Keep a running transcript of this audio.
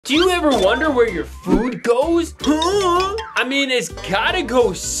Do you ever wonder where your food goes? Huh? I mean, it's gotta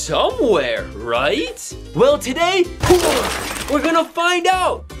go somewhere, right? Well, today, we're gonna find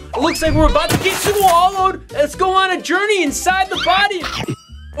out. It looks like we're about to get swallowed. Let's go on a journey inside the body.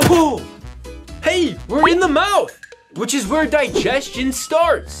 Oh, hey, we're in the mouth, which is where digestion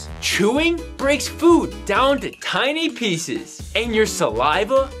starts. Chewing breaks food down to tiny pieces. And your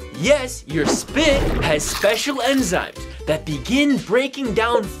saliva, yes, your spit, has special enzymes that begin breaking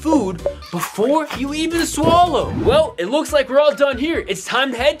down food before you even swallow. Well, it looks like we're all done here. It's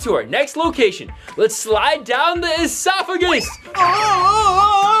time to head to our next location. Let's slide down the esophagus.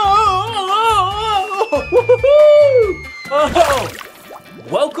 Oh,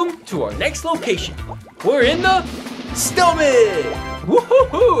 welcome to our next location. We're in the stomach.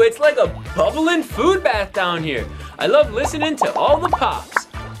 Woohoo! It's like a bubbling food bath down here. I love listening to all the pops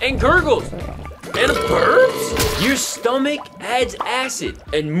and gurgles and burps. Your stomach adds acid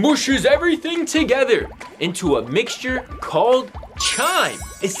and mushes everything together into a mixture called chyme.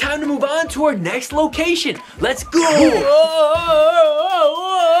 It's time to move on to our next location. Let's go.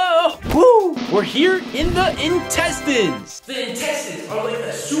 Woo! We're here in the intestines. The intestines are like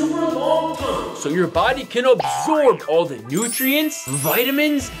a super long tunnel, so your body can absorb all the nutrients,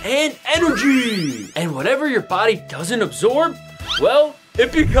 vitamins, and energy. And whatever your body doesn't absorb, well,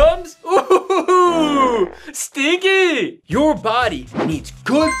 it becomes stinky. Your body needs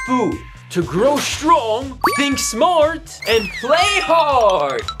good food to grow strong, think smart, and play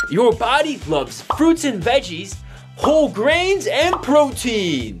hard. Your body loves fruits and veggies, whole grains, and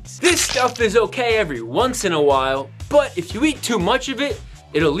proteins. This stuff is okay every once in a while, but if you eat too much of it,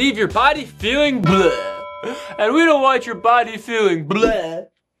 it'll leave your body feeling bleh. And we don't want your body feeling bleh.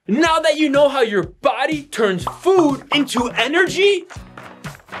 Now that you know how your body turns food into energy,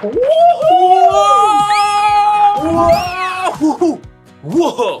 whoa!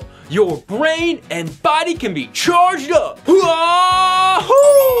 Your brain and body can be charged up.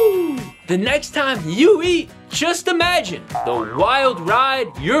 The next time you eat, just imagine the wild ride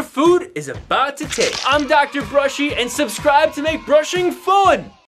your food is about to take. I'm Dr. Brushy, and subscribe to make brushing fun.